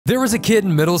There was a kid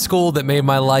in middle school that made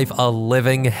my life a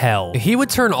living hell. He would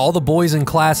turn all the boys in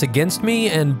class against me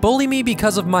and bully me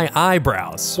because of my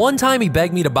eyebrows. One time he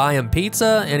begged me to buy him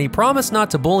pizza, and he promised not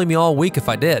to bully me all week if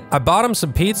I did. I bought him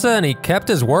some pizza and he kept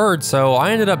his word, so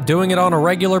I ended up doing it on a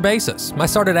regular basis. I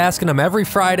started asking him every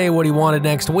Friday what he wanted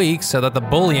next week so that the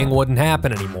bullying wouldn't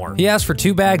happen anymore. He asked for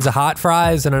 2 bags of hot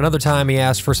fries, and another time he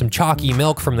asked for some chalky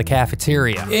milk from the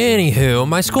cafeteria. Anywho,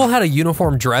 my school had a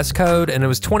uniform dress code, and it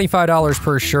was $25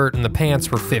 per shirt and the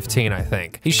pants were $15, I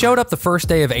think. He showed up the first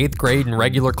day of 8th grade in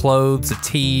regular clothes, a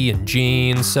tee and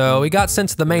jeans, so he got sent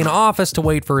to the main office to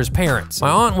wait for his parents.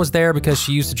 My aunt was there because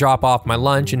she used to drop off my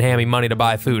lunch and hand me money to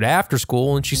buy food after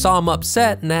school, and she saw him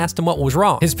upset and asked him what was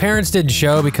wrong. His parents didn't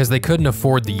show because they couldn't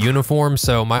afford the uniform,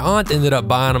 so my aunt ended up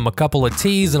buying him a couple of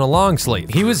tees and a long sleeve.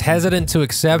 He was hesitant to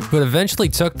accept, but eventually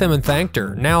took them and thanked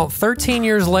her. Now, 13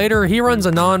 years later, he runs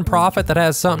a non-profit that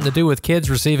has something to do with kids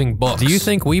receiving books. Do you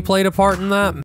think we played a part in that?